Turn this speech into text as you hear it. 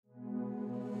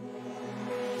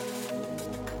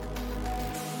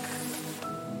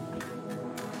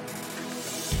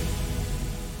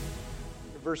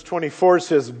Verse 24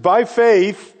 says, "By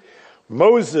faith,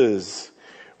 Moses,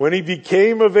 when he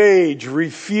became of age,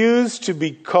 refused to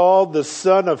be called the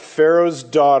son of Pharaoh's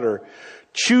daughter,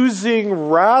 choosing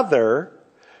rather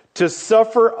to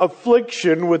suffer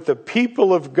affliction with the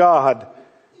people of God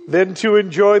than to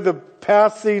enjoy the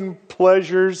passing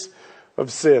pleasures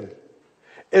of sin,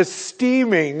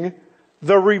 esteeming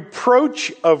the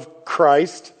reproach of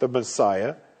Christ, the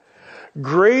Messiah,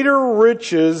 greater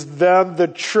riches than the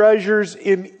treasures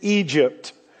in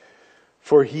Egypt,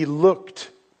 for he looked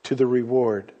to the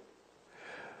reward.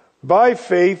 By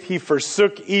faith he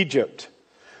forsook Egypt,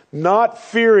 not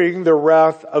fearing the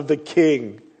wrath of the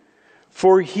king,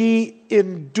 for he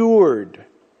endured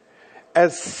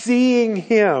as seeing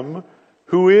him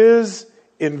who is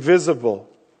invisible.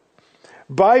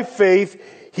 By faith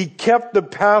he kept the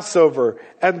Passover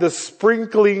and the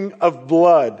sprinkling of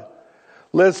blood,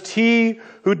 lest he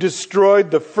who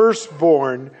destroyed the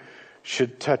firstborn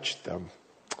should touch them."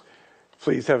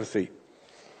 Please have a seat.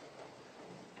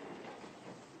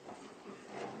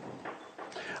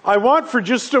 I want for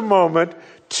just a moment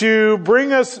to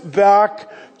bring us back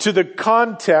to the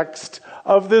context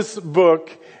of this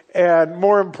book, and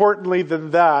more importantly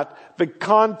than that, the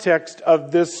context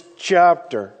of this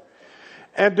chapter.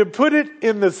 And to put it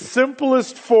in the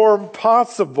simplest form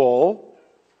possible,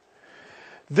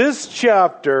 this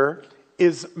chapter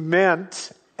is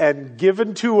meant and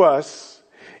given to us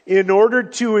in order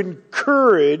to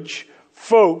encourage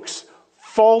folks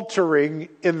faltering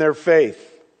in their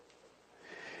faith.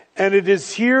 And it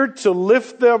is here to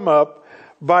lift them up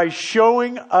by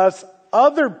showing us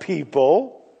other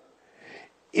people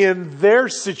in their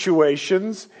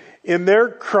situations, in their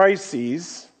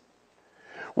crises,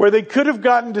 where they could have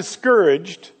gotten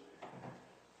discouraged,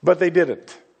 but they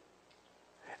didn't.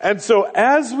 And so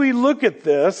as we look at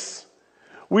this,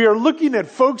 we are looking at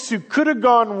folks who could have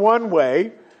gone one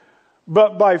way,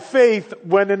 but by faith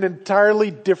went an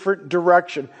entirely different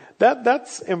direction.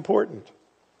 That's important.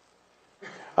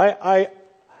 I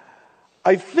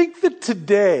think that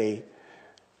today,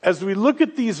 as we look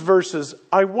at these verses,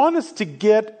 I want us to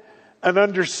get an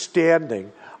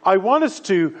understanding. I want us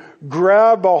to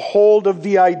grab a hold of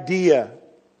the idea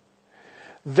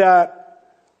that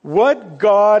what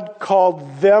God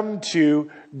called them to,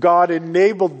 God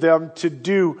enabled them to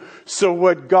do. So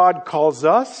what God calls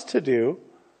us to do,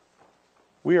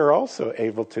 we are also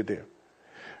able to do.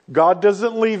 God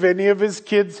doesn't leave any of his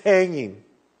kids hanging.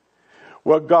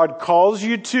 What God calls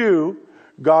you to,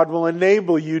 God will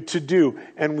enable you to do.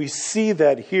 And we see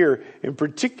that here, in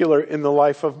particular in the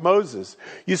life of Moses.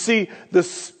 You see, the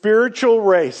spiritual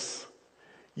race,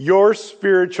 your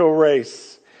spiritual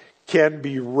race, can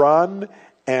be run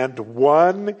and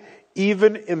won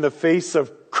even in the face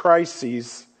of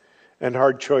crises and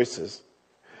hard choices.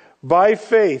 By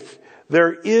faith,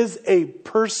 there is a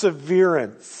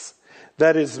perseverance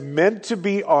that is meant to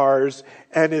be ours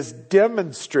and is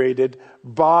demonstrated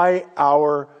by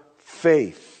our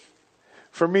faith.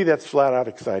 For me, that's flat out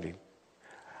exciting.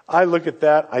 I look at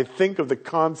that, I think of the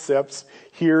concepts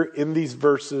here in these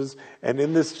verses and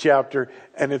in this chapter,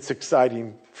 and it's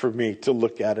exciting for me to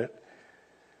look at it.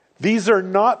 These are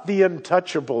not the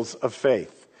untouchables of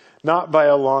faith, not by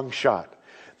a long shot.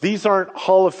 These aren't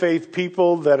Hall of Faith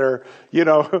people that are,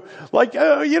 like,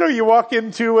 you walk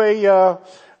into a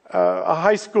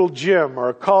high school gym or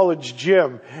a college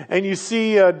gym and you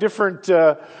see different,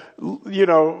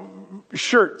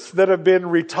 shirts that have been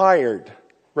retired,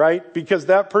 right? Because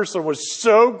that person was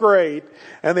so great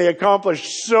and they accomplished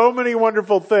so many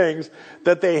wonderful things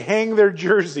that they hang their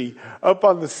jersey up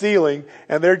on the ceiling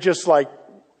and they're just like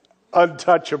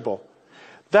untouchable.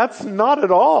 That's not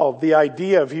at all the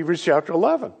idea of Hebrews chapter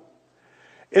 11.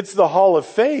 It's the Hall of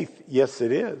Faith. Yes,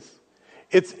 it is.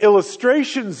 It's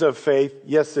illustrations of faith.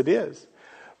 Yes, it is.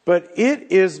 But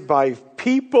it is by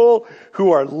people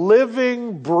who are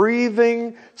living,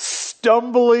 breathing,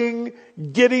 stumbling,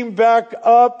 getting back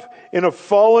up in a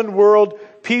fallen world.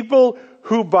 People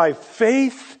who by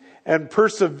faith and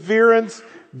perseverance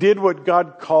did what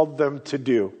God called them to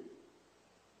do.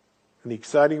 And the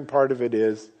exciting part of it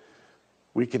is,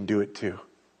 we can do it too.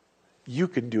 You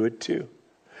can do it too.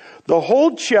 The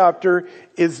whole chapter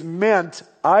is meant,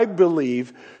 I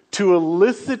believe, to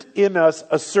elicit in us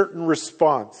a certain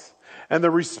response. And the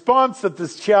response that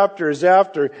this chapter is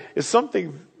after is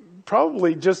something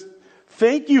probably just,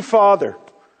 thank you, Father.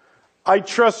 I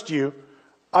trust you.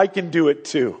 I can do it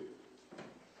too.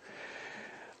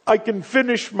 I can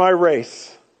finish my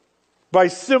race by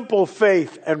simple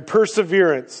faith and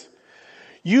perseverance.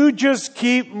 You just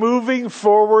keep moving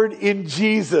forward in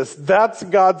Jesus. That's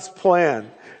God's plan.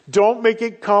 Don't make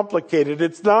it complicated.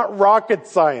 It's not rocket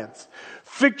science.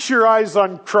 Fix your eyes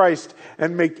on Christ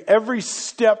and make every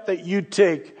step that you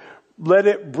take, let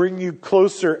it bring you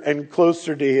closer and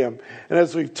closer to Him. And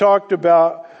as we've talked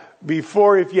about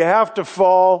before, if you have to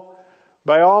fall,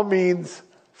 by all means,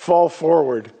 fall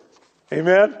forward.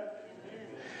 Amen?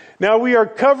 Now we are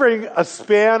covering a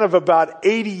span of about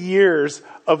 80 years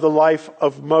of the life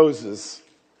of Moses.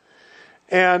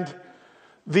 And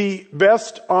the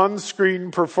best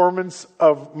on-screen performance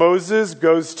of Moses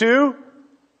goes to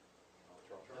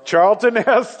Charlton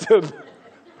Heston.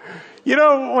 You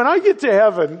know, when I get to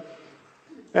heaven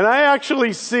and I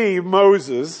actually see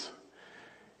Moses,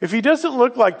 if he doesn't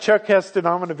look like Chuck Heston,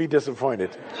 I'm going to be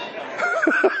disappointed.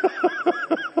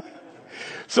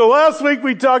 So last week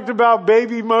we talked about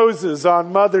baby Moses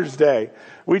on Mother's Day.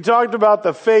 We talked about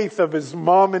the faith of his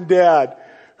mom and dad,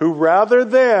 who rather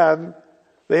than,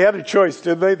 they had a choice,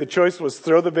 didn't they? The choice was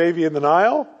throw the baby in the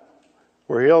Nile,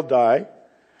 where he'll die,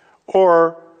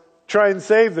 or try and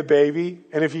save the baby,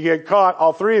 and if you get caught,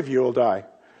 all three of you will die.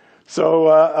 So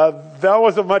that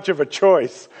wasn't much of a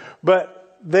choice.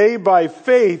 But they, by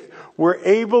faith, were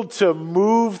able to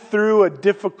move through a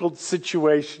difficult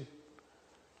situation.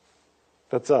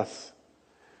 That's us.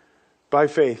 By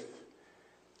faith,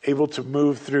 able to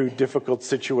move through difficult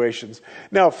situations.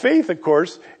 Now, faith, of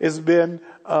course, has been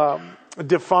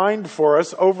defined for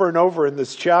us over and over in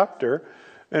this chapter.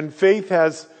 And faith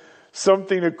has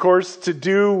something, of course, to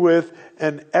do with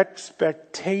an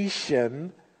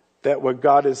expectation that what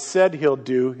God has said He'll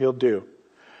do, He'll do.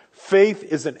 Faith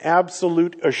is an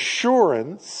absolute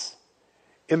assurance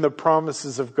in the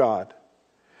promises of God.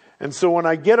 And so when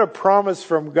I get a promise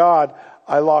from God,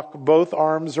 I lock both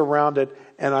arms around it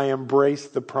and I embrace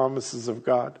the promises of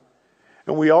God.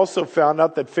 And we also found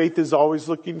out that faith is always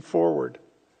looking forward.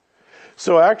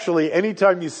 So actually,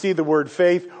 anytime you see the word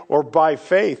faith or by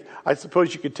faith, I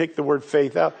suppose you could take the word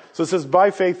faith out. So it says,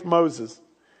 by faith Moses.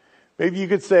 Maybe you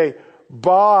could say,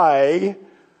 by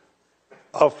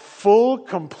a full,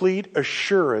 complete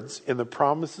assurance in the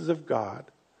promises of God,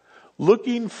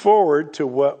 looking forward to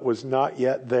what was not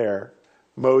yet there,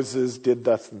 Moses did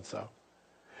thus and so.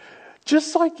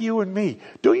 Just like you and me.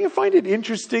 Don't you find it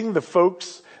interesting, the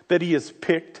folks that he has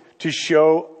picked to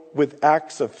show with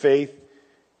acts of faith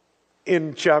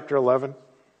in chapter 11?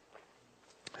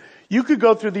 You could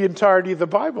go through the entirety of the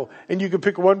Bible and you could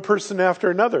pick one person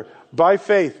after another. By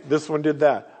faith, this one did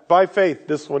that. By faith,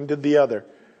 this one did the other.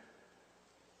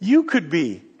 You could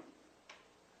be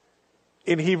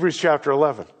in Hebrews chapter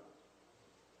 11.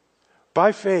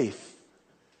 By faith,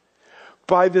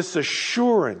 by this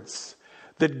assurance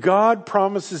that God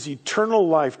promises eternal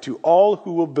life to all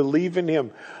who will believe in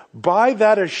Him. By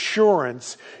that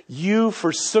assurance, you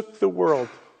forsook the world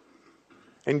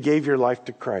and gave your life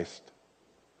to Christ.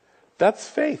 That's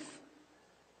faith.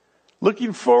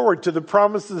 Looking forward to the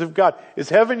promises of God. Is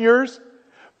heaven yours?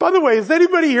 By the way, is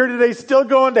anybody here today still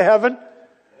going to heaven?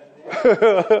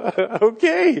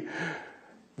 Okay.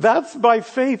 That's by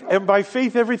faith, and by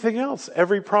faith everything else,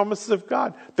 every promise of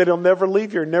God, that He'll never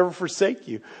leave you or never forsake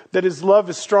you, that His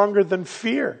love is stronger than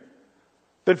fear,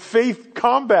 that faith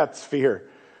combats fear,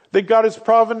 that God has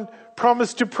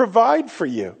promised to provide for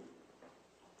you.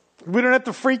 We don't have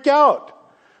to freak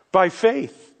out by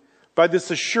faith, by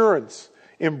this assurance,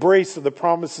 embrace of the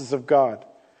promises of God.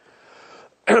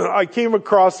 I came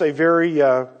across a very,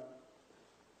 I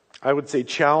would say,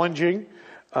 challenging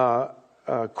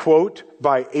quote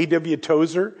by A.W.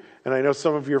 Tozer, and I know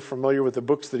some of you are familiar with the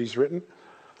books that he's written.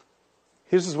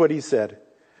 This is what he said.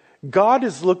 God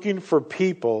is looking for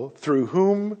people through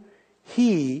whom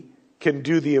He can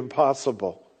do the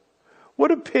impossible.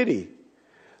 What a pity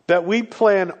that we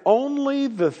plan only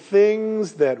the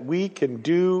things that we can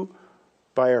do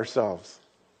by ourselves.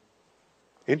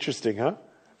 Interesting, huh?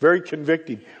 Very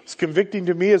convicting. It was convicting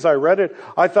to me as I read it.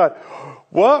 I thought,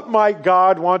 what might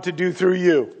God want to do through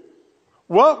you?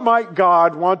 What might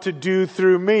God want to do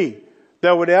through me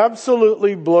that would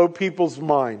absolutely blow people's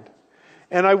mind?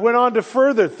 And I went on to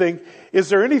further think, is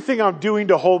there anything I'm doing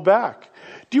to hold back?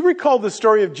 Do you recall the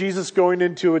story of Jesus going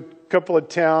into a couple of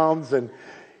towns and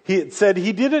he said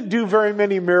he didn't do very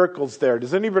many miracles there?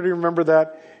 Does anybody remember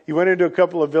that? He went into a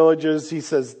couple of villages. He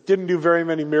says, didn't do very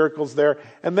many miracles there.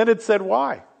 And then it said,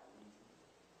 why?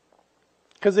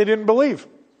 Because they didn't believe.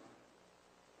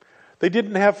 They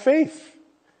didn't have faith.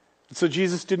 So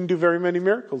Jesus didn't do very many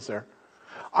miracles there.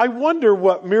 I wonder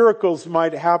what miracles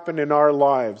might happen in our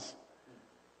lives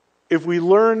if we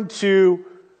learn to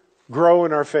grow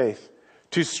in our faith,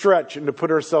 to stretch and to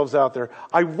put ourselves out there.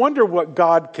 I wonder what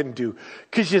God can do.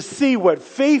 Because you see, what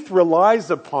faith relies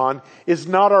upon is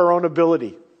not our own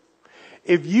ability.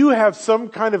 If you have some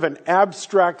kind of an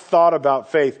abstract thought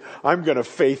about faith, I'm going to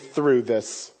faith through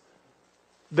this,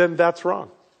 then that's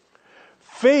wrong.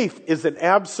 Faith is an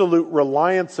absolute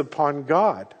reliance upon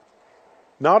God,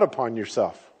 not upon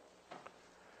yourself.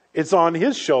 It's on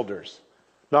His shoulders,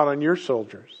 not on your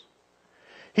shoulders.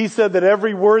 He said that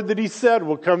every word that He said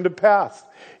will come to pass.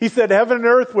 He said heaven and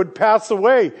earth would pass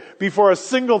away before a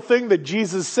single thing that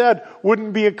Jesus said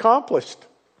wouldn't be accomplished.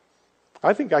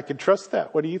 I think I could trust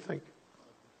that. What do you think?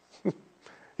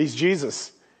 He's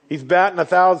Jesus. He's batting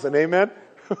 1,000. Amen?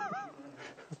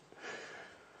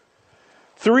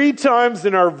 3 times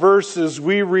in our verses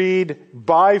we read,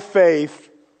 by faith,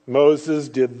 Moses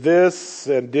did this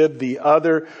and did the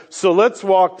other. So let's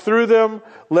walk through them.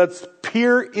 Let's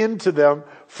peer into them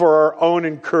for our own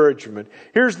encouragement.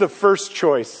 Here's the first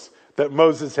choice that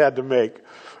Moses had to make.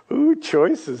 Ooh,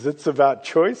 choices. It's about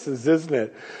choices, isn't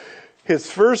it?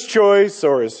 His first choice,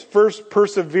 or his first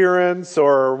perseverance,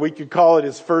 or we could call it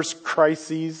his first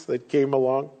crises that came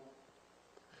along.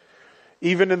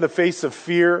 Even in the face of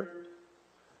fear,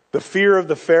 the fear of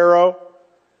the Pharaoh,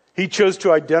 he chose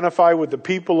to identify with the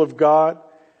people of God,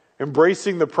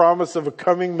 embracing the promise of a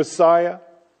coming Messiah.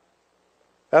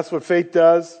 That's what faith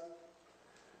does.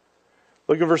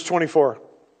 Look at verse 24.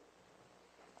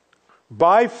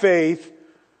 By faith,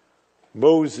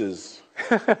 Moses.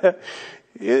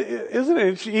 Isn't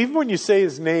it? Even when you say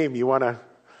his name, you want to,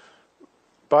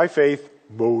 by faith,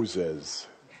 Moses.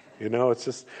 You know, it's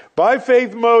just, by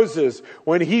faith, Moses,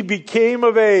 when he became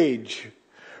of age,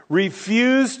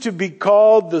 refused to be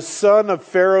called the son of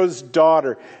Pharaoh's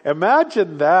daughter.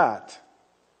 Imagine that.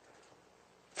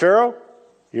 Pharaoh,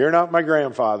 you're not my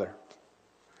grandfather.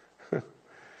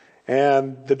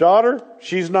 And the daughter,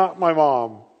 she's not my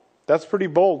mom. That's pretty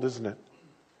bold, isn't it?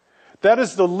 That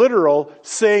is the literal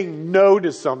saying no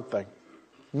to something.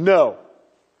 No.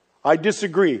 I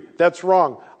disagree. That's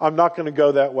wrong. I'm not going to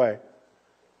go that way.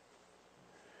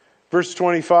 Verse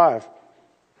 25.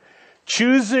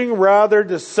 Choosing rather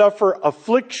to suffer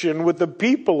affliction with the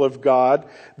people of God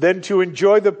than to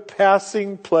enjoy the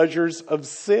passing pleasures of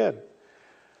sin.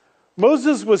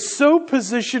 Moses was so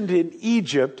positioned in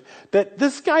Egypt that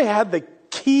this guy had the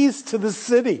keys to the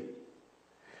city,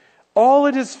 all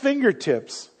at his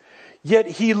fingertips. Yet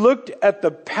he looked at the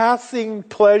passing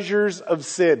pleasures of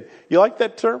sin. You like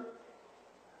that term?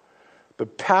 The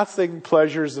passing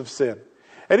pleasures of sin.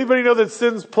 Anybody know that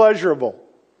sin's pleasurable?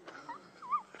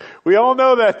 We all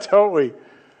know that, don't we?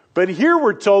 But here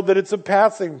we're told that it's a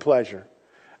passing pleasure.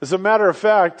 As a matter of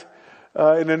fact,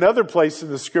 in another place in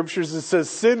the scriptures it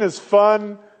says sin is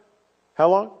fun, how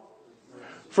long?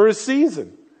 For a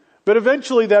season. But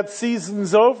eventually that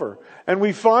season's over. And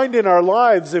we find in our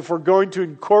lives, if we're going to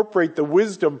incorporate the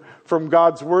wisdom from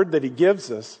God's word that He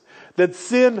gives us, that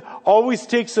sin always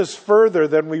takes us further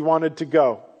than we wanted to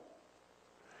go.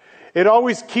 It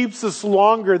always keeps us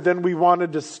longer than we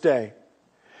wanted to stay.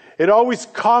 It always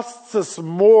costs us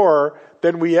more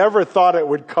than we ever thought it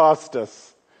would cost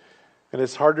us. And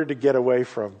it's harder to get away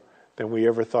from than we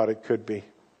ever thought it could be.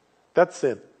 That's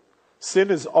sin. Sin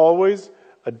is always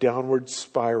a downward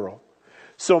spiral.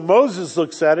 So Moses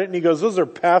looks at it and he goes, those are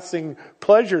passing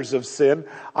pleasures of sin.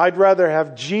 I'd rather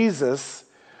have Jesus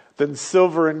than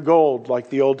silver and gold,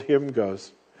 like the old hymn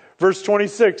goes. Verse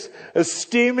 26,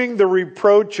 esteeming the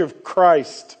reproach of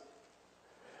Christ,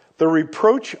 the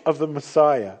reproach of the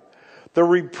Messiah, the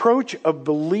reproach of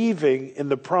believing in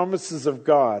the promises of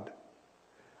God.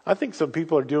 I think some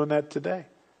people are doing that today.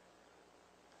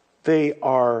 They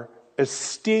are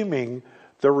esteeming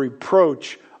the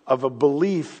reproach of a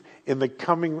belief in the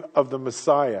coming of the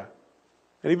Messiah.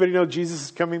 Anybody know Jesus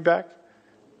is coming back?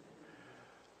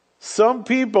 Some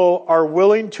people are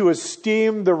willing to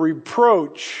esteem the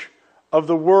reproach of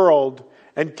the world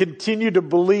and continue to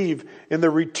believe in the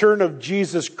return of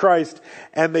Jesus Christ,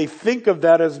 and they think of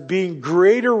that as being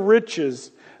greater riches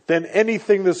than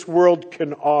anything this world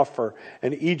can offer.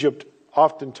 And Egypt,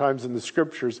 oftentimes in the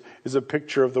scriptures, is a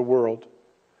picture of the world.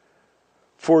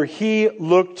 For he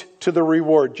looked to the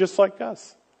reward, just like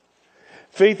us.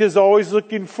 Faith is always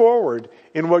looking forward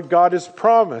in what God has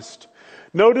promised.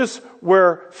 Notice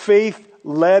where faith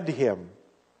led him.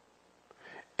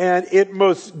 And it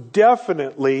most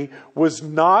definitely was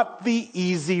not the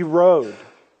easy road.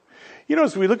 You know,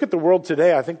 as we look at the world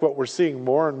today, I think what we're seeing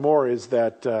more and more is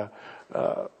that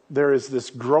there is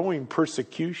this growing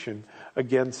persecution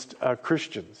against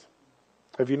Christians.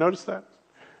 Have you noticed that?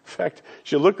 In fact,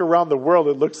 as you look around the world,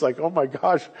 it looks like, oh my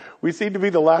gosh, we seem to be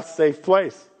the last safe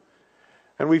place.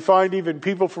 And we find even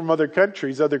people from other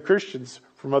countries, other Christians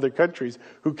from other countries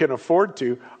who can afford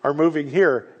to, are moving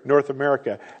here, North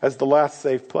America, as the last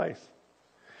safe place.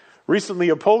 Recently,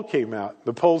 a poll came out.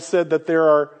 The poll said that there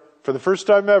are, for the first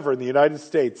time ever in the United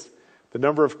States, the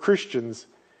number of Christians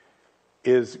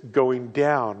is going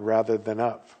down rather than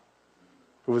up.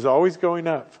 It was always going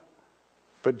up,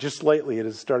 but just lately it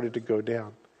has started to go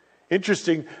down.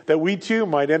 Interesting that we too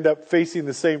might end up facing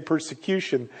the same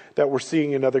persecution that we're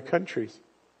seeing in other countries.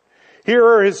 Here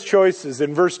are his choices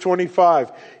in verse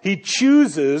 25. He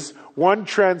chooses, one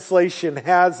translation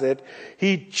has it,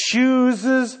 he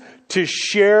chooses to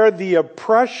share the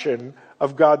oppression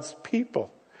of God's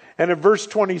people. And in verse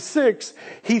 26,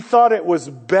 he thought it was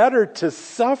better to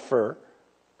suffer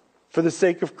for the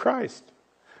sake of Christ.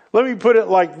 Let me put it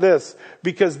like this,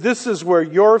 because this is where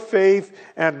your faith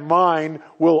and mine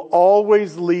will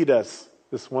always lead us.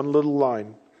 This one little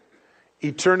line.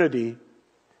 Eternity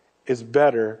is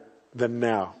better than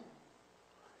now.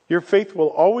 Your faith will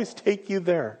always take you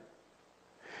there.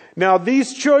 Now,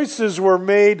 these choices were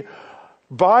made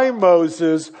by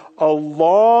Moses a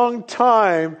long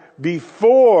time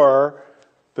before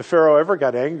the Pharaoh ever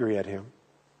got angry at him.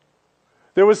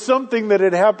 There was something that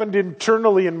had happened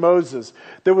internally in Moses.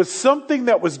 There was something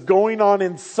that was going on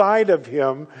inside of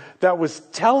him that was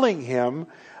telling him,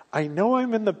 I know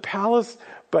I'm in the palace,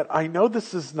 but I know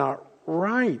this is not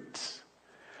right.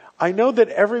 I know that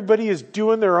everybody is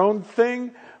doing their own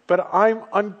thing, but I'm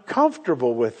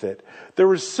uncomfortable with it. There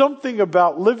was something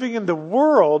about living in the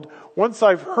world, once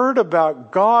I've heard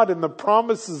about God and the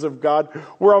promises of God,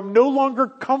 where I'm no longer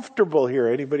comfortable here.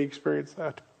 Anybody experience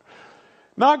that?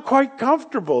 Not quite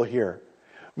comfortable here.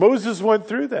 Moses went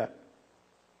through that.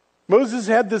 Moses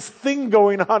had this thing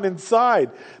going on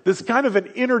inside, this kind of an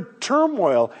inner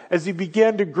turmoil as he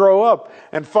began to grow up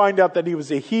and find out that he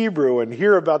was a Hebrew and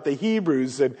hear about the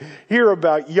Hebrews and hear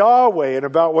about Yahweh and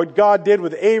about what God did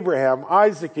with Abraham,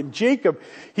 Isaac, and Jacob.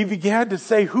 He began to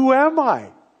say, who am I?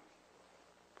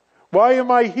 Why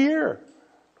am I here?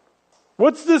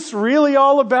 What's this really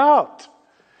all about?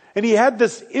 And he had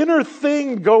this inner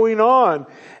thing going on,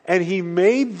 and he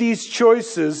made these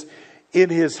choices in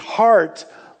his heart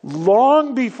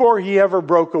long before he ever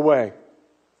broke away.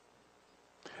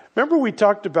 Remember we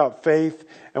talked about faith,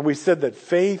 and we said that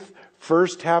faith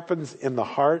first happens in the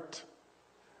heart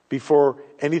before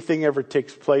anything ever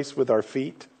takes place with our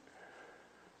feet?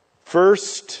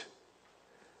 First,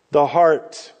 the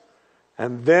heart,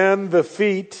 and then the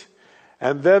feet,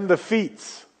 and then the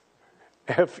feets.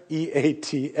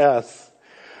 F-E-A-T-S.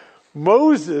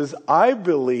 Moses, I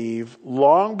believe,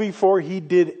 long before he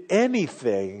did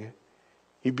anything,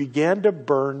 he began to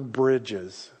burn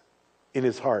bridges in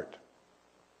his heart.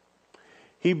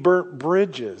 He burnt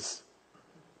bridges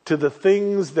to the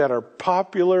things that are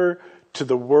popular to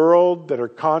the world, that are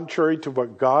contrary to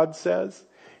what God says.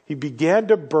 He began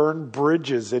to burn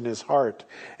bridges in his heart.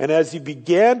 And as he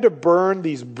began to burn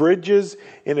these bridges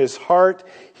in his heart,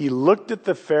 he looked at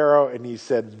the Pharaoh and he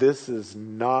said,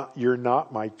 you're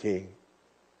not my king.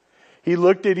 He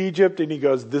looked at Egypt and he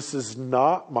goes, this is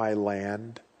not my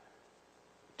land.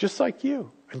 Just like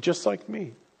you and just like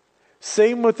me.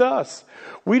 Same with us.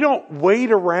 We don't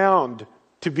wait around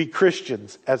to be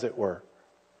Christians, as it were.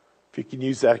 If you can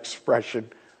use that expression.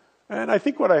 And I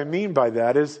think what I mean by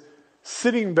that is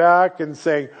sitting back and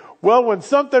saying, well, when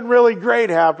something really great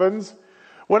happens,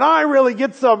 when I really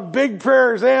get some big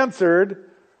prayers answered,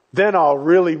 then I'll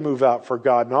really move out for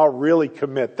God and I'll really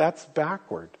commit. That's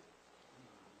backward.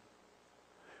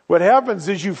 What happens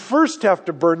is you first have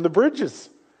to burn the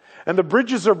bridges. And the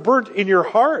bridges are burnt in your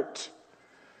heart.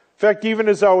 In fact, even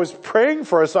as I was praying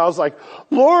for us, I was like,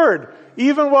 Lord,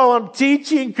 even while I'm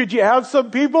teaching, could you have some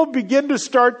people begin to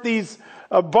start these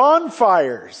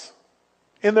bonfires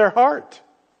in their heart?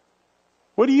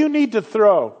 What do you need to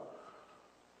throw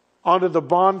onto the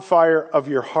bonfire of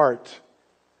your heart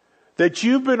that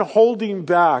you've been holding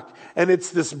back, and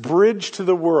it's this bridge to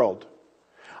the world?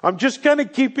 I'm just kind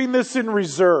of keeping this in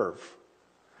reserve.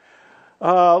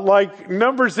 Like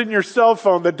numbers in your cell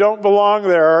phone that don't belong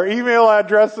there, or email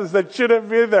addresses that shouldn't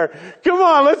be there. Come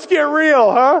on, let's get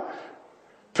real, huh?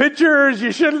 Pictures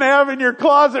you shouldn't have in your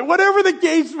closet, whatever the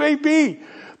case may be.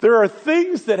 There are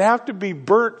things that have to be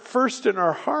burnt first in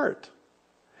our heart.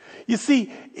 You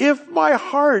see, if my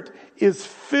heart is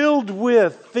filled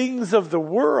with things of the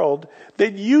world,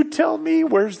 then you tell me,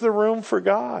 where's the room for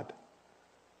God?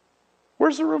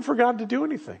 Where's the room for God to do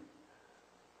anything?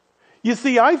 You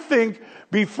see, I think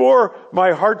before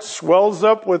my heart swells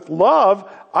up with love,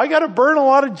 I got to burn a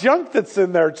lot of junk that's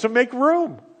in there to make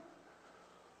room.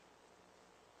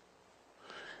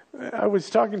 I was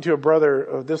talking to a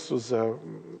brother, this was,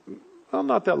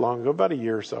 not that long ago, about a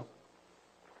year or so.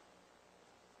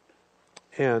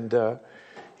 And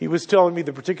he was telling me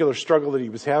the particular struggle that he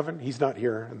was having. He's not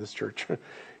here in this church.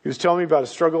 He was telling me about a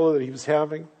struggle that he was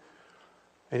having.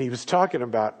 And he was talking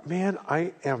about, man,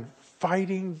 I am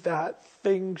fighting that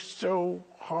thing so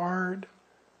hard.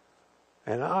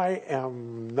 And I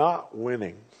am not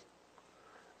winning.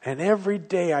 And every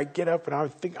day I get up and I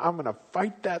think I'm going to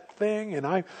fight that thing. And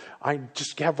I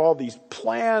just have all these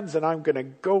plans and I'm going to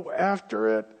go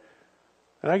after it.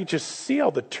 And I could just see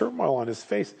all the turmoil on his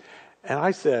face. And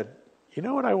I said, you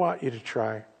know what I want you to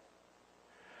try?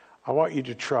 I want you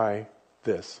to try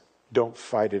this. Don't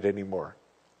fight it anymore.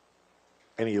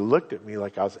 And he looked at me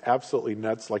like I was absolutely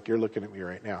nuts, like you're looking at me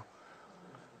right now.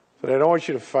 But I don't want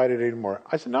you to fight it anymore.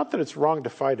 I said, not that it's wrong to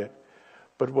fight it,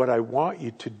 but what I want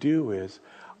you to do is,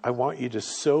 I want you to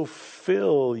so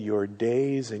fill your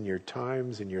days and your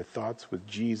times and your thoughts with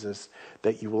Jesus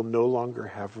that you will no longer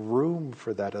have room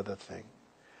for that other thing.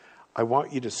 I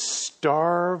want you to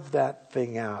starve that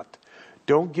thing out.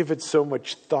 Don't give it so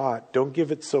much thought. Don't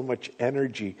give it so much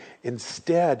energy.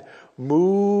 Instead,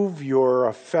 move your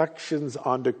affections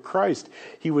onto Christ.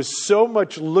 He was so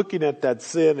much looking at that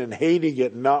sin and hating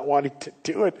it and not wanting to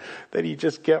do it that he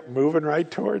just kept moving right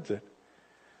towards it.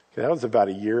 That was about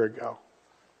a year ago.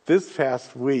 This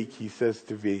past week, he says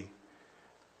to me,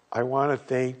 I want to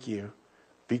thank you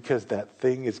because that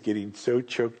thing is getting so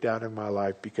choked out in my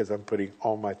life because I'm putting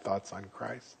all my thoughts on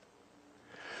Christ.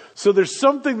 So there's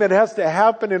something that has to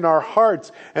happen in our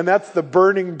hearts, and that's the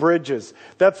burning bridges.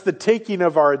 That's the taking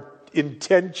of our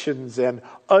intentions and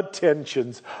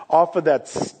attentions off of that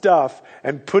stuff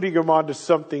and putting them onto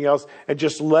something else and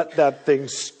just let that thing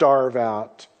starve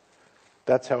out.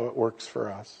 That's how it works for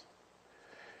us.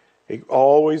 It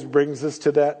always brings us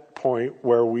to that point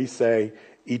where we say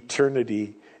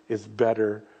eternity is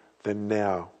better than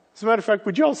now. As a matter of fact,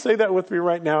 would you all say that with me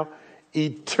right now?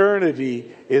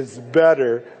 Eternity is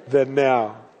better than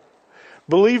now.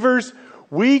 Believers,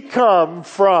 we come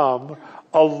from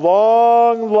a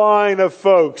long line of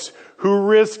folks who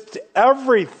risked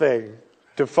everything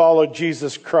to follow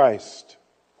Jesus Christ.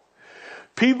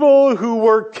 People who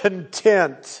were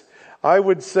content, I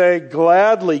would say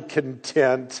gladly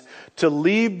content, to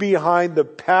leave behind the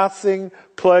passing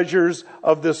pleasures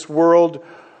of this world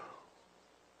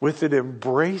with an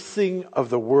embracing of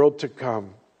the world to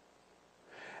come.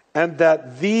 And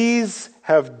that these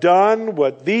have done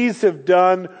what these have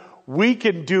done, we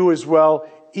can do as well,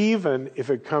 even if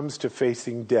it comes to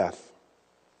facing death.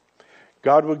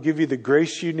 God will give you the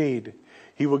grace you need.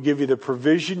 He will give you the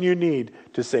provision you need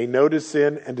to say no to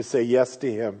sin and to say yes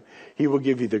to Him. He will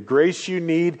give you the grace you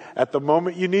need at the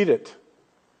moment you need it.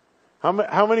 How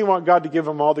many want God to give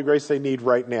them all the grace they need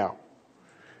right now?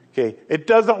 Okay, it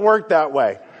doesn't work that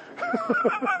way.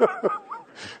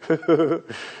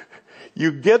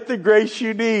 You get the grace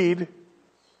you need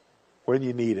when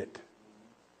you need it.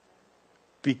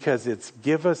 Because it's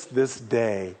give us this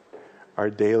day our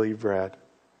daily bread.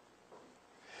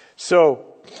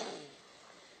 So,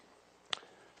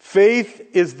 faith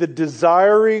is the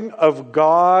desiring of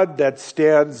God that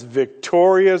stands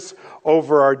victorious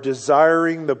over our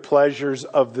desiring the pleasures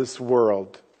of this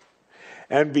world.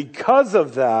 And because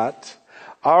of that,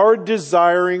 our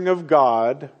desiring of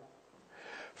God,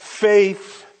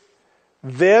 faith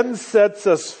then sets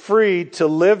us free to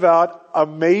live out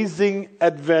amazing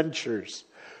adventures,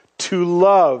 to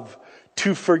love,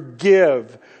 to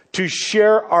forgive, to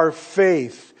share our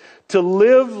faith, to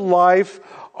live life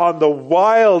on the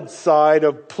wild side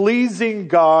of pleasing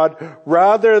God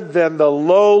rather than the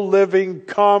low-living,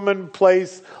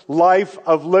 commonplace life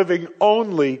of living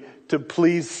only to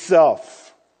please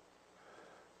self.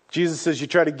 Jesus says, you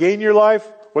try to gain your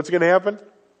life, what's going to happen?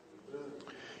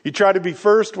 You try to be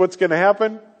first, what's going to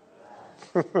happen?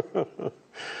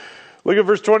 Look at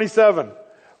verse 27.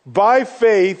 By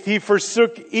faith he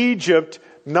forsook Egypt,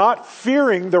 not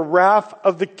fearing the wrath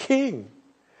of the king.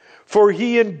 For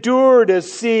he endured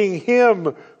as seeing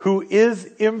him who is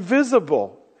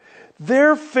invisible.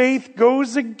 Their faith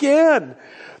goes again.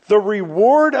 The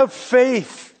reward of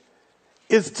faith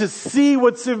is to see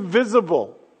what's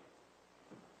invisible.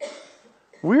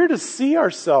 We're to see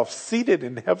ourselves seated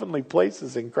in heavenly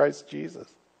places in Christ Jesus.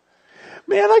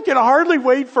 Man, I can hardly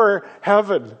wait for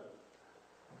heaven.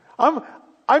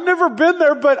 I've never been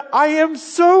there, but I am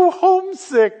so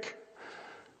homesick.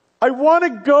 I want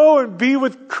to go and be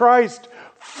with Christ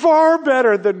far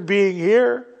better than being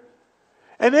here.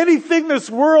 And anything this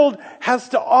world has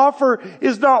to offer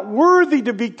is not worthy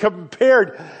to be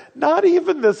compared. Not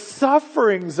even the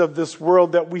sufferings of this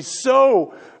world that we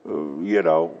so,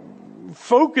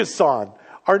 focus on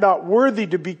are not worthy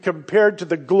to be compared to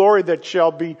the glory that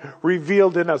shall be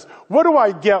revealed in us. What do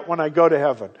I get when I go to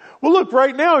heaven? Well, look,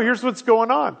 right now, here's what's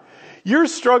going on. You're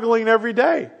struggling every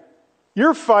day.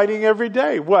 You're fighting every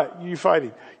day. What are you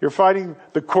fighting? You're fighting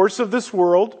the course of this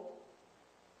world.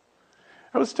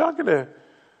 I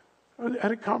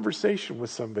had a conversation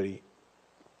with somebody.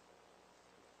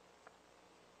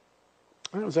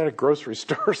 I was at a grocery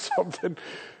store or something,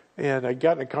 and I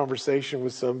got in a conversation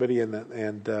with somebody,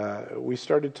 and we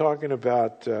started talking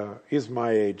about, he's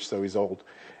my age, so he's old,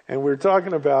 and we were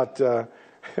talking about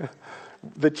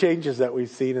the changes that we've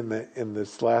seen in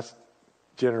this last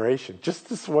generation, just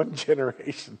this one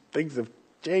generation. Things have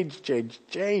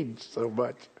changed so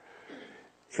much.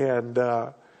 And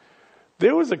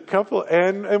there was a couple,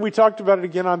 and we talked about it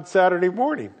again on Saturday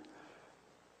morning,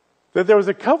 that there was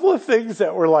a couple of things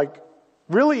that were like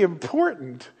really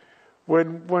important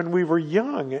when we were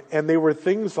young, and they were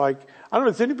things like, I don't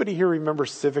know, does anybody here remember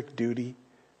civic duty?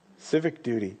 Civic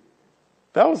duty.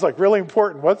 That was like really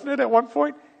important, wasn't it, at one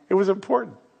point? It was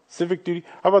important. Civic duty.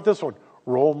 How about this one?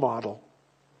 Role model.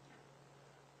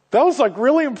 That was like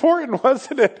really important,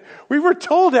 wasn't it? We were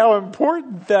told how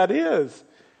important that is.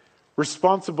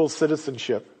 Responsible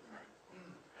citizenship.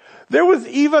 There was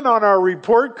even on our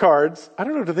report cards, I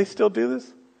don't know, do they still do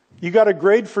this? You got a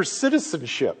grade for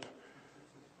citizenship.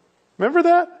 Remember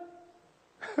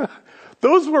that?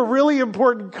 Those were really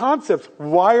important concepts.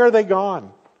 Why are they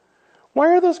gone? Why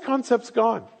are those concepts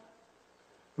gone?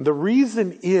 The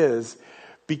reason is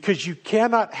because you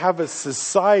cannot have a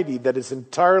society that is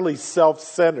entirely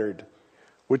self-centered,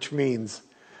 which means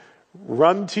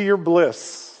run to your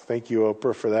bliss. Thank you,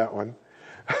 Oprah, for that one.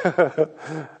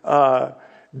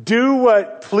 Do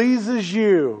what pleases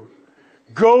you.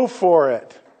 Go for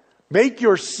it. Make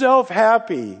yourself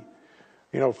happy.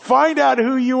 Find out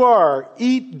who you are.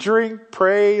 Eat, drink,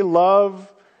 pray,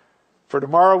 love. For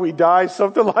tomorrow we die,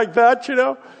 something like that,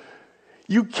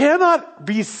 You cannot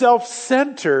be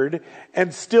self-centered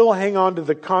and still hang on to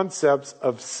the concepts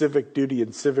of civic duty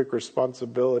and civic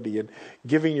responsibility and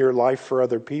giving your life for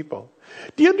other people.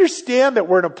 Do you understand that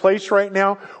we're in a place right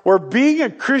now where being a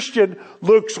Christian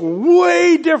looks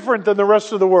way different than the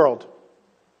rest of the world?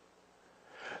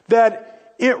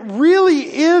 That it really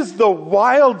is the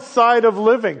wild side of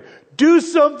living. Do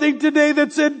something today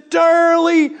that's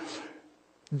entirely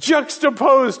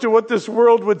juxtaposed to what this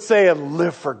world would say, and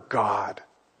live for God.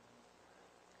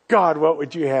 God, what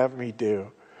would you have me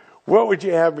do? What would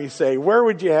you have me say? Where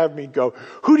would you have me go?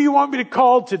 Who do you want me to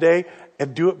call today?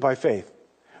 And do it by faith.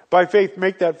 By faith,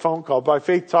 make that phone call. By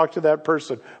faith, talk to that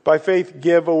person. By faith,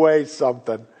 give away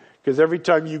something. Because every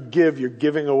time you give, you're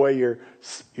giving away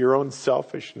your own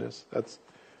selfishness. That's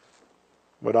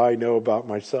what I know about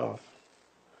myself.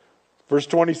 Verse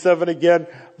 27 again,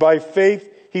 by faith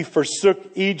he forsook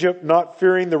Egypt, not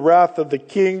fearing the wrath of the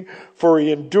king, for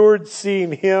he endured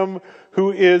seeing him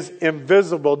who is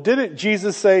invisible. Didn't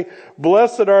Jesus say,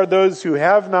 blessed are those who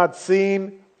have not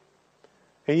seen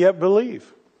and yet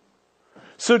believe?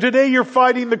 So today you're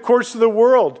fighting the course of the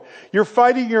world. You're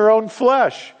fighting your own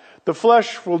flesh. The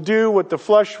flesh will do what the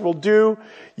flesh will do.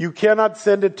 You cannot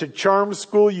send it to charm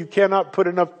school. You cannot put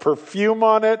enough perfume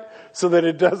on it so that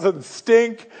it doesn't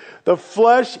stink. The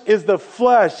flesh is the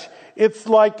flesh. It's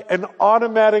like an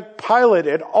automatic pilot.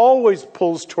 It always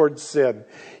pulls towards sin.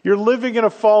 You're living in a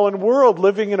fallen world,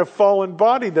 living in a fallen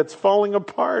body that's falling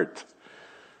apart.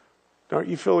 Don't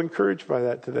you feel encouraged by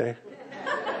that today?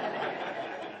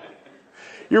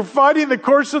 You're fighting the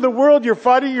course of the world. You're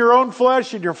fighting your own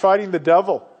flesh, and you're fighting the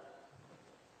devil.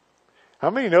 How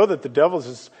many know that the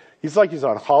devil's he's like he's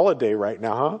on holiday right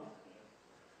now,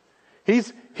 huh?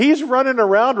 He's running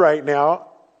around right now,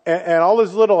 and all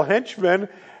his little henchmen,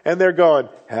 and they're going,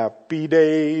 happy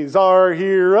days are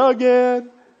here again.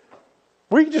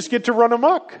 We just get to run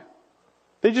amok.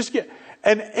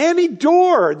 And any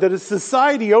door that a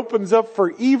society opens up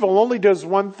for evil only does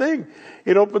one thing.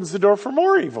 It opens the door for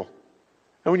more evil.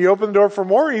 And when you open the door for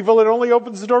more evil, it only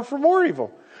opens the door for more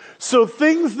evil. So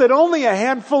things that only a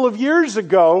handful of years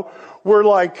ago were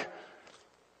like,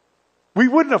 we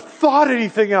wouldn't have thought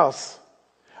anything else.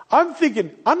 I'm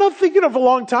not thinking of a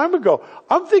long time ago.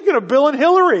 I'm thinking of Bill and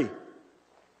Hillary.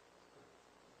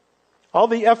 All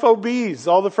the FOBs,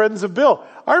 all the friends of Bill.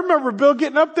 I remember Bill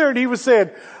getting up there and he was saying,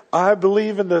 I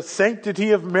believe in the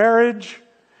sanctity of marriage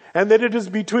and that it is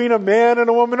between a man and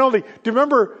a woman only. Do you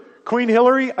remember Queen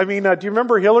Hillary? Do you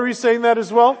remember Hillary saying that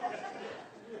as well?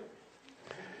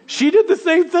 She did the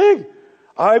same thing.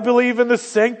 I believe in the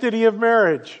sanctity of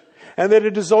marriage and that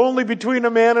it is only between a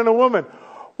man and a woman.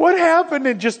 What happened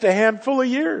in just a handful of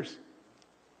years?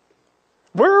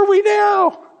 Where are we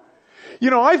now?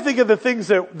 I think of the things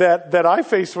that I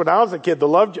faced when I was a kid. I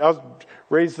was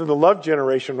raised in the love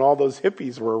generation when all those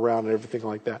hippies were around and everything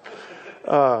like that.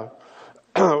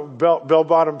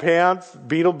 Bell-bottom pants,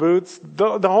 beetle boots,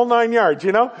 the whole 9 yards,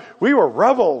 We were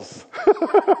rebels.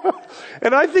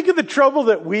 And I think of the trouble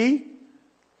that we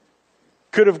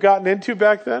could have gotten into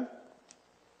back then.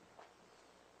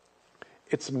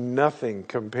 It's nothing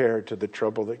compared to the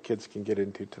trouble that kids can get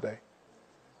into today.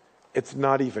 It's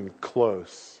not even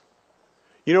close.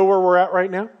 You know where we're at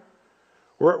right now?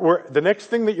 The next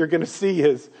thing that you're going to see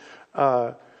is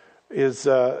not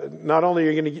only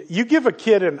are you going to... You give a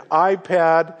kid an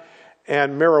iPad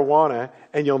and marijuana,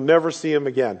 and you'll never see him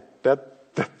again.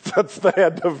 That's the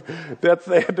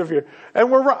end of your...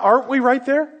 And aren't we right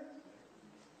there?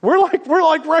 We're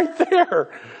like right there.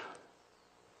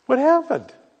 What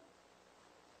happened?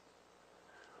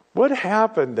 What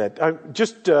happened that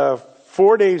just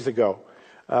 4 days ago,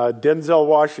 Denzel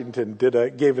Washington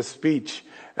gave a speech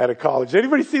at a college.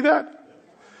 Anybody see that?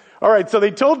 All right, so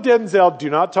they told Denzel, do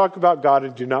not talk about God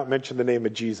and do not mention the name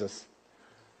of Jesus.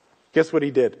 Guess what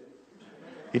he did?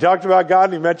 He talked about God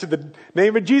and he mentioned the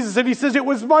name of Jesus, and he says, it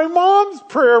was my mom's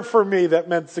prayer for me that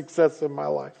meant success in my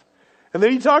life. And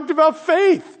then he talked about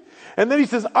faith. And then he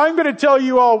says, I'm going to tell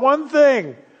you all one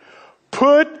thing.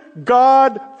 Put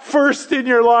God first in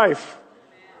your life.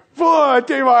 Boy, I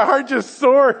tell you, my heart just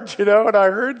soared, when I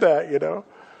heard that,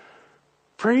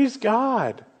 Praise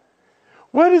God.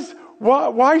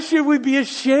 Why should we be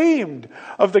ashamed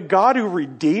of the God who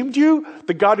redeemed you,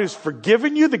 the God who's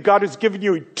forgiven you, the God who's given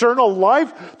you eternal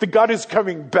life, the God who's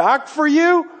coming back for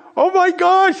you? Oh my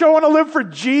gosh, I want to live for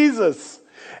Jesus.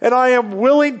 And I am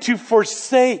willing to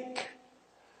forsake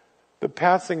the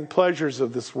passing pleasures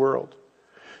of this world.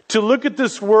 To look at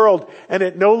this world and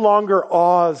it no longer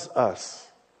awes us.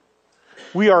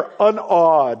 We are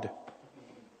unawed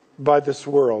by this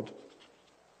world.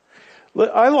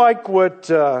 I like what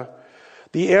the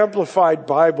Amplified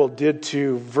Bible did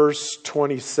to verse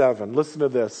 27. Listen to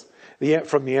this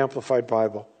from the Amplified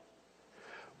Bible.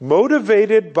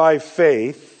 Motivated by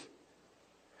faith,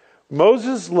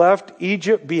 Moses left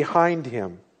Egypt behind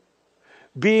him,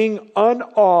 being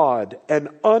unawed and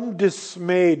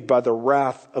undismayed by the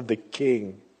wrath of the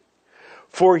king.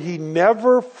 For he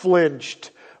never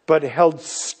flinched, but held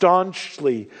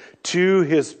staunchly to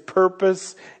his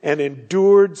purpose and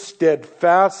endured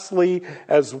steadfastly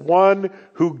as one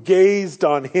who gazed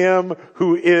on him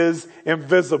who is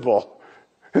invisible.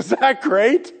 Is that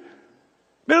great?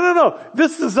 No.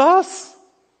 This is us.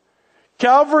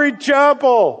 Calvary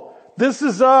Chapel. This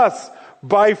is us.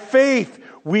 By faith,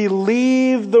 we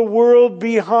leave the world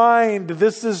behind.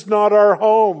 This is not our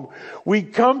home. We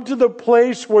come to the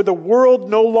place where the world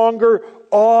no longer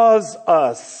awes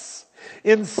us.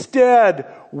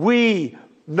 Instead, we,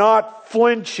 not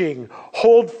flinching,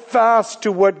 hold fast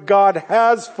to what God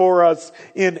has for us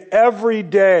in every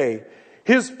day.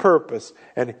 His purpose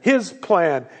and His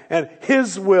plan and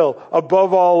His will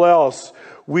above all else.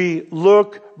 We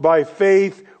look by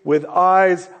faith with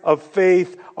eyes of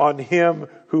faith on Him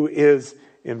who is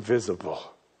invisible.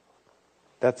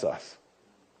 That's us.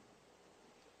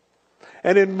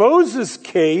 And in Moses'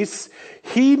 case,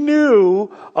 he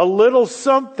knew a little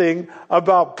something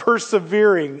about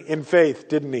persevering in faith,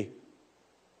 didn't he?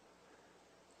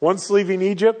 Once leaving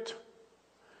Egypt,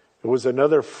 it was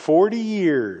another 40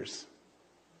 years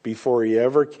before he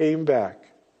ever came back.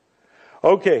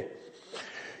 Okay,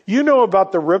 you know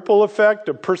about the ripple effect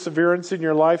of perseverance in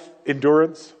your life,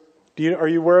 endurance. Are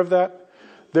you aware of that?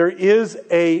 There is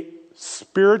a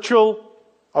spiritual,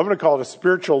 I'm going to call it a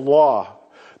spiritual law.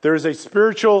 There is a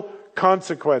spiritual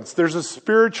consequence. There's a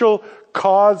spiritual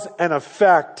cause and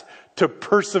effect to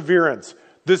perseverance.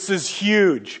 This is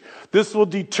huge. This will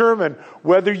determine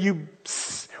whether you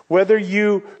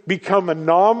become a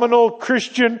nominal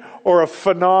Christian or a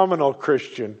phenomenal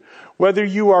Christian. Whether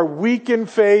you are weak in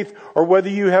faith or whether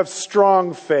you have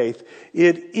strong faith.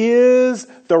 It is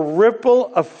the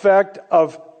ripple effect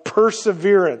of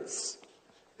perseverance.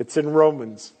 It's in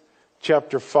Romans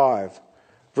chapter 5,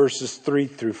 verses 3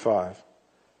 through 5.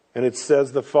 And it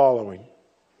says the following.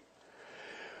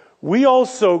 We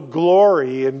also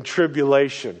glory in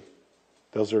tribulation.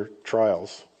 Those are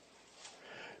trials.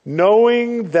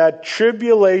 Knowing that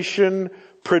tribulation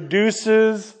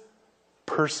produces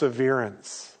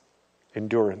perseverance,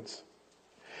 endurance.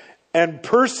 And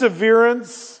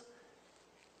perseverance,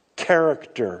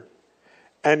 character.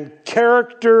 And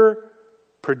character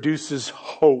produces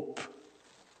hope.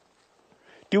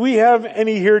 Do we have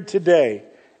any here today?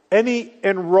 Any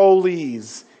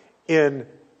enrollees in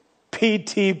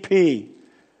PTP?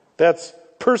 That's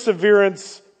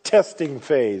perseverance testing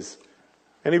phase.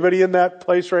 Anybody in that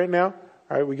place right now?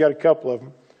 All right, we got a couple of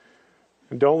them.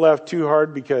 And don't laugh too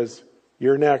hard because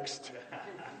you're next.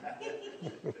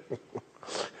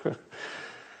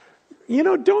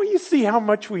 Don't you see how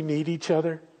much we need each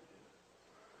other?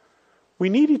 We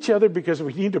need each other because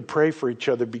we need to pray for each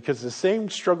other, because the same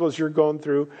struggles you're going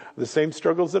through are the same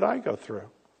struggles that I go through.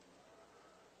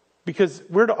 Because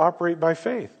we're to operate by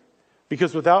faith.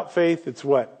 Because without faith, it's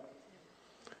what?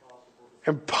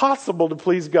 Impossible to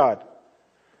please God.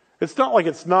 It's not like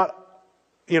it's not,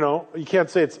 you can't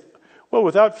say it's, well,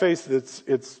 without faith,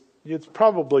 it's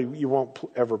probably you won't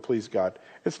ever please God.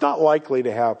 It's not likely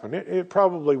to happen. It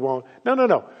probably won't.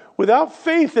 No. Without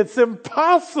faith, it's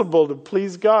impossible to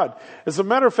please God. As a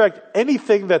matter of fact,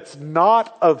 anything that's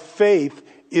not of faith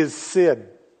is sin.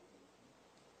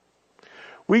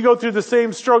 We go through the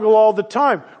same struggle all the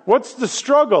time. What's the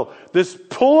struggle? This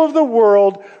pull of the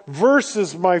world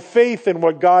versus my faith in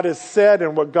what God has said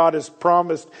and what God has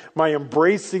promised, my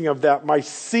embracing of that, my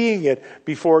seeing it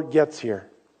before it gets here.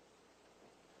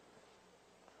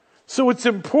 So it's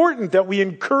important that we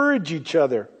encourage each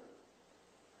other.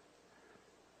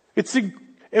 It's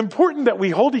important that we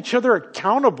hold each other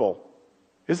accountable,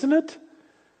 isn't it?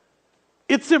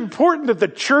 It's important that the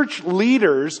church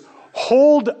leaders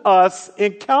hold us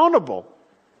accountable.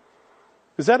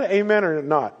 Is that an amen or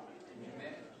not?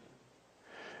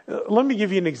 Amen. Let me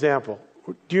give you an example.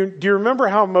 Do you remember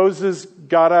how Moses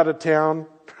got out of town,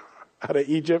 out of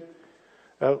Egypt?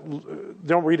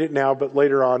 Don't read it now, but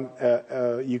later on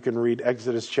you can read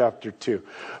Exodus chapter 2.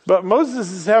 But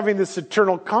Moses is having this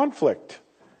eternal conflict,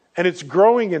 and it's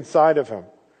growing inside of him.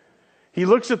 He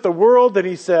looks at the world and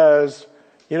he says,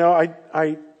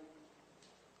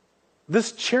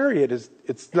 this chariot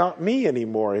it's not me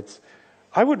anymore.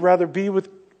 I would rather be with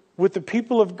the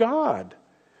people of God.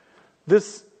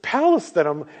 This palace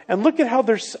and look at how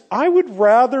I would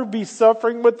rather be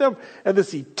suffering with them. And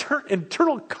this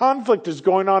internal conflict is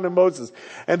going on in Moses.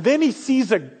 And then he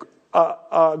sees a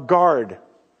guard.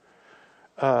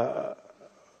 And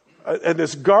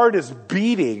this guard is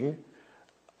beating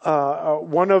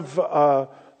one of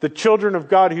the children of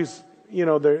God who's,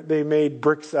 they made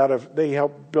bricks they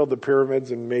helped build the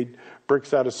pyramids and made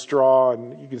bricks out of straw,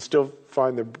 and you can still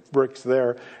find the bricks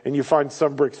there. And you find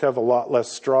some bricks have a lot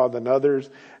less straw than others,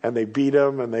 and they beat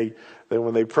them, and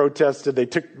when they protested, they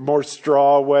took more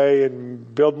straw away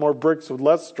and built more bricks with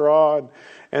less straw.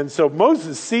 And so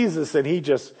Moses sees this, and he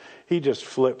just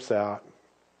flips out.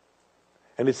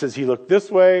 And it says he looked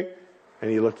this way, and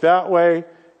he looked that way,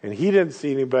 and he didn't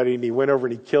see anybody, and he went over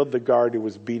and he killed the guard who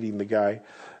was beating the guy.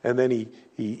 And then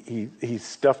he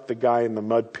stuffed the guy in the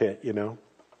mud pit,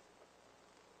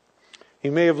 He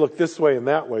may have looked this way and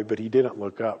that way, but he didn't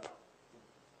look up.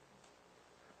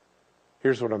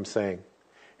 Here's what I'm saying.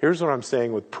 Here's what I'm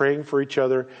saying with praying for each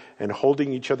other and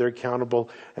holding each other accountable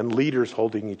and leaders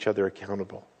holding each other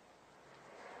accountable.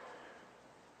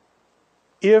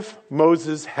 If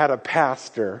Moses had a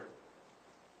pastor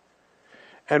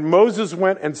and Moses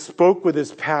went and spoke with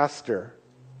his pastor,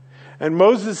 and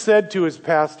Moses said to his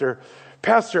pastor,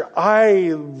 Pastor,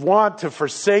 I want to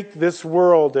forsake this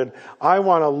world and I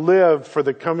want to live for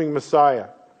the coming Messiah.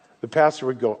 The pastor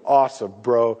would go, awesome,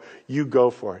 bro, you go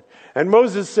for it. And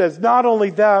Moses says, not only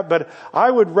that, but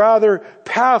I would rather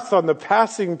pass on the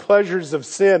passing pleasures of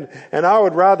sin, and I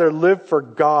would rather live for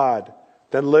God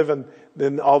than live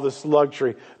in all this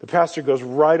luxury. The pastor goes,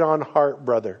 right on heart,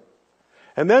 brother.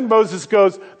 And then Moses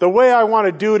goes, the way I want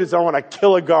to do it is I want to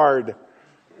kill a guard.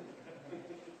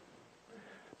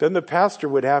 Then the pastor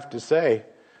would have to say,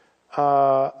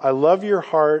 I love your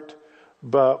heart,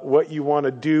 but what you want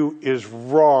to do is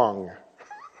wrong.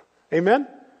 Amen?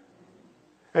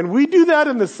 And we do that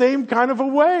in the same kind of a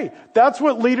way. That's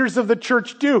what leaders of the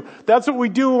church do. That's what we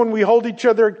do when we hold each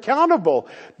other accountable.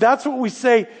 That's what we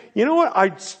say, you know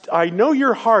what, I know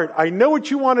your heart. I know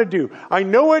what you want to do. I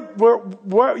know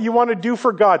what you want to do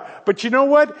for God. But you know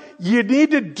what? You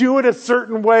need to do it a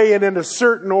certain way and in a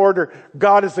certain order.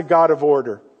 God is a God of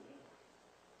order.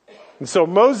 And so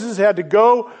Moses had to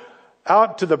go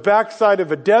out to the backside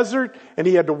of a desert, and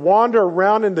he had to wander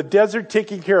around in the desert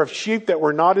taking care of sheep that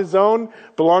were not his own,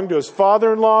 belonged to his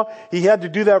father-in-law. He had to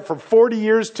do that for 40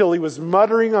 years till he was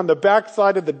muttering on the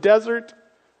backside of the desert.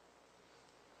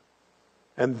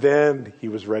 And then he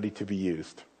was ready to be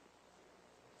used.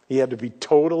 He had to be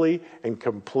totally and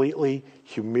completely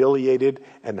humiliated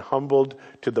and humbled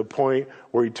to the point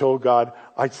where he told God,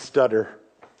 I stutter.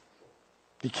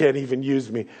 You can't even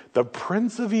use me. The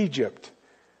prince of Egypt.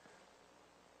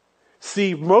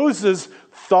 See, Moses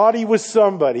thought he was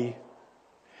somebody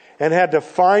and had to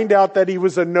find out that he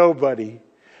was a nobody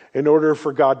in order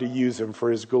for God to use him for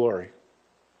his glory.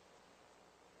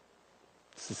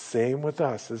 It's the same with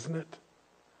us, isn't it?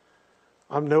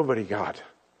 I'm nobody, God.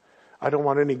 I don't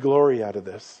want any glory out of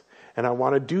this. And I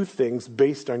want to do things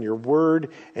based on your word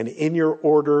and in your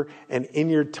order and in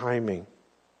your timing.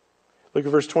 Look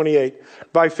at verse 28.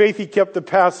 By faith he kept the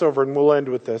Passover, and we'll end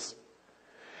with this.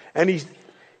 And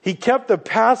he kept the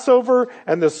Passover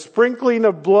and the sprinkling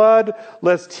of blood,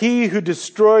 lest he who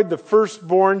destroyed the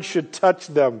firstborn should touch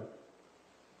them.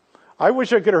 I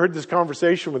wish I could have heard this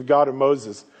conversation with God and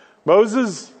Moses.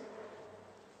 Moses,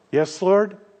 yes,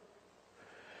 Lord?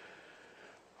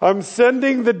 I'm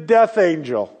sending the death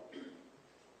angel.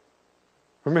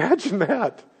 Imagine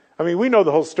that. I mean, we know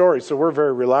the whole story, so we're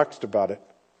very relaxed about it.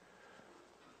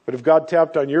 But if God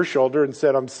tapped on your shoulder and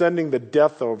said, I'm sending the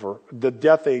death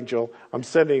angel, I'm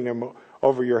sending him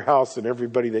over your house and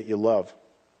everybody that you love.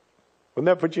 Wouldn't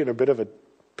that put you in a bit of a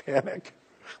panic?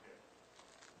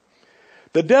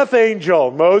 The death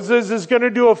angel, Moses, is going to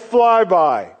do a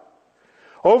flyby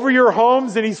over your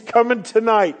homes, and he's coming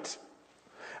tonight.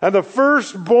 And the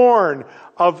firstborn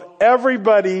of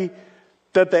everybody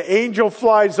that the angel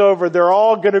flies over, they're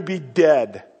all going to be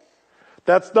dead.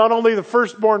 That's not only the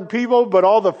firstborn people, but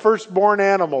all the firstborn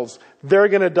animals. They're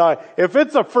going to die. If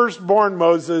it's a firstborn,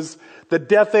 Moses, the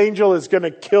death angel is going to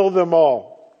kill them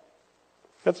all.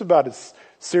 That's about as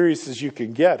serious as you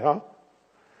can get, huh?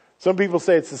 Some people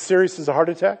say it's as serious as a heart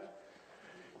attack.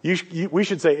 We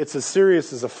should say it's as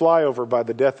serious as a flyover by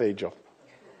the death angel.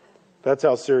 That's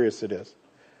how serious it is.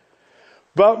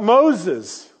 But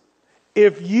Moses,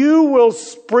 if you will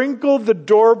sprinkle the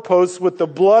doorposts with the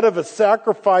blood of a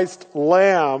sacrificed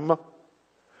lamb,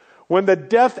 when the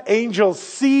death angel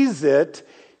sees it,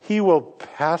 he will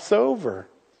pass over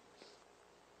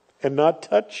and not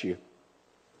touch you.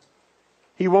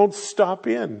 He won't stop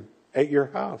in at your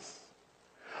house.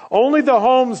 Only the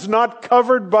homes not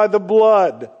covered by the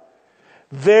blood,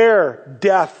 there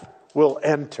death will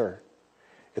enter.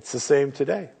 It's the same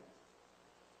today.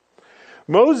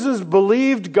 Moses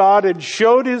believed God and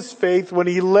showed his faith when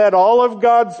he led all of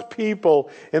God's people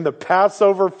in the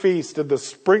Passover feast and the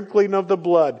sprinkling of the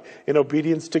blood in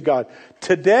obedience to God.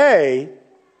 Today,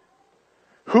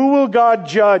 who will God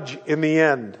judge in the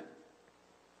end?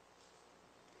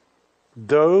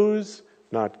 Those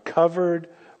not covered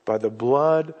by the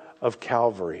blood of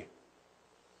Calvary.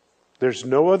 There's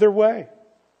no other way.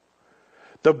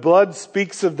 The blood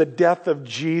speaks of the death of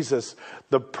Jesus,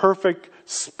 the perfect,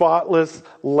 spotless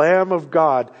Lamb of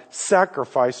God,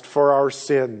 sacrificed for our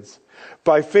sins.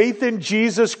 By faith in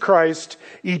Jesus Christ,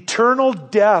 eternal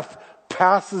death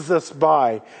passes us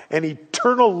by, and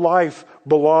eternal life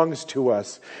belongs to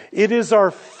us. It is our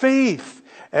faith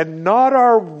and not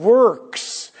our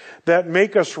works that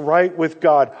make us right with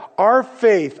God. Our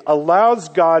faith allows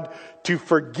God to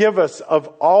forgive us of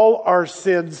all our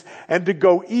sins, and to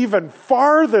go even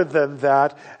farther than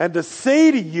that, and to say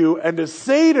to you and to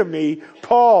say to me,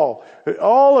 Paul,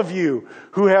 all of you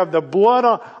who have the blood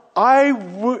on,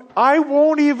 I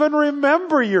won't even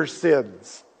remember your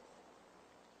sins.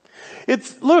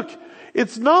 It's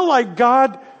not like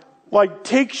God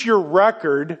takes your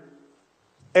record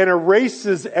and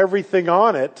erases everything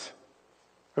on it.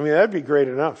 I mean, that'd be great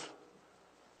enough.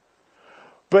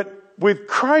 But with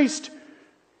Christ,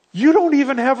 you don't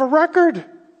even have a record.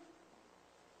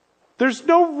 There's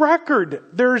no record.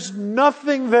 There's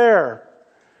nothing there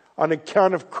on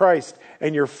account of Christ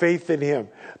and your faith in Him.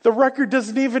 The record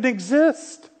doesn't even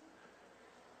exist.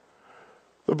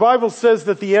 The Bible says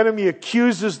that the enemy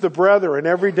accuses the brethren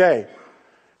every day.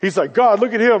 He's like, God,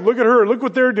 look at him, look at her, look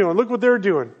what they're doing, look what they're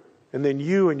doing. And then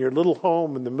you in your little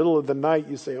home in the middle of the night,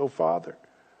 you say, oh Father,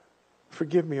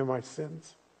 forgive me of my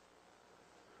sins.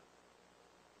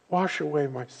 Wash away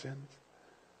my sins.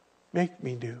 Make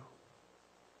me new.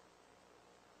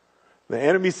 The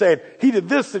enemy's saying, he did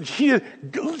this and she did.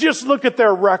 Just look at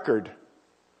their record.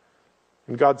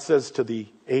 And God says to the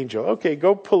angel, okay,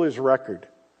 go pull his record.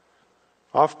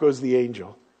 Off goes the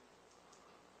angel.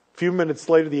 A few minutes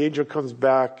later, the angel comes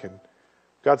back and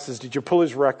God says, did you pull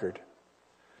his record?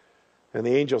 And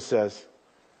the angel says,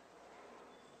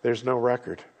 there's no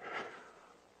record.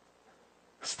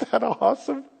 Is that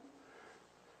awesome?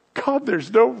 God, there's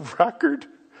no record.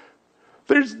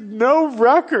 There's no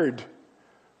record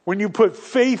when you put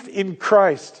faith in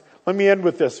Christ. Let me end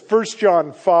with this. 1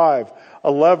 John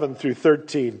 5:11 through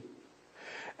 13.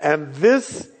 And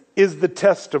this is the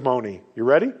testimony. You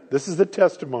ready? This is the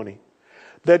testimony.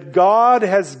 That God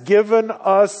has given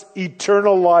us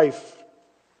eternal life.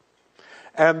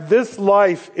 And this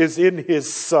life is in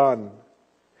His Son.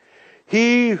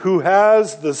 He who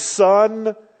has the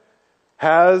Son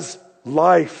has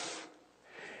life.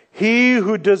 He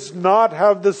who does not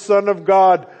have the Son of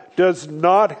God does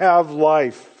not have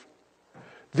life.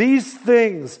 These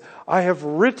things I have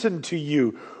written to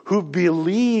you who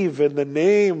believe in the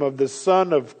name of the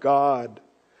Son of God,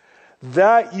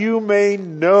 that you may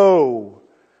know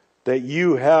that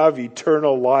you have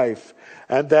eternal life,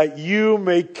 and that you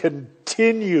may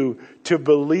continue to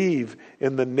believe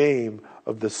in the name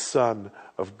of the Son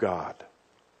of God.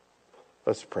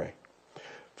 Let's pray.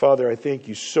 Father, I thank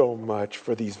you so much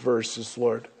for these verses,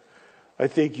 Lord. I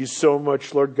thank you so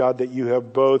much, Lord God, that you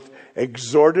have both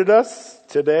exhorted us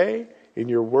today in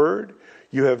your word.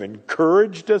 You have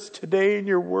encouraged us today in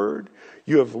your word.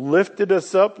 You have lifted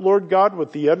us up, Lord God,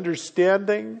 with the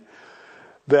understanding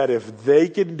that if they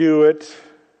can do it,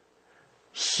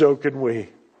 so can we.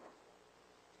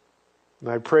 And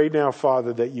I pray now,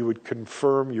 Father, that you would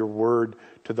confirm your word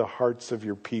to the hearts of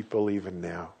your people even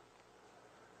now.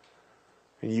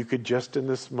 And you could just in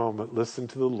this moment listen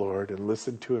to the Lord and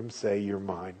listen to him say, "You're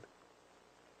mine.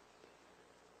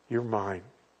 You're mine.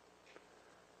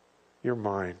 You're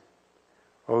mine.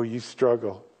 Oh, you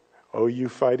struggle. Oh, you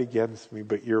fight against me,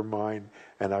 but you're mine,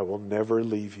 and I will never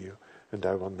leave you, and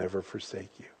I will never forsake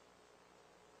you."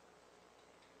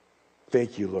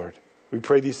 Thank you, Lord. We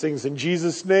pray these things in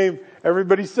Jesus' name.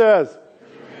 Everybody says,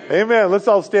 Amen. Let's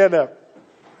all stand up.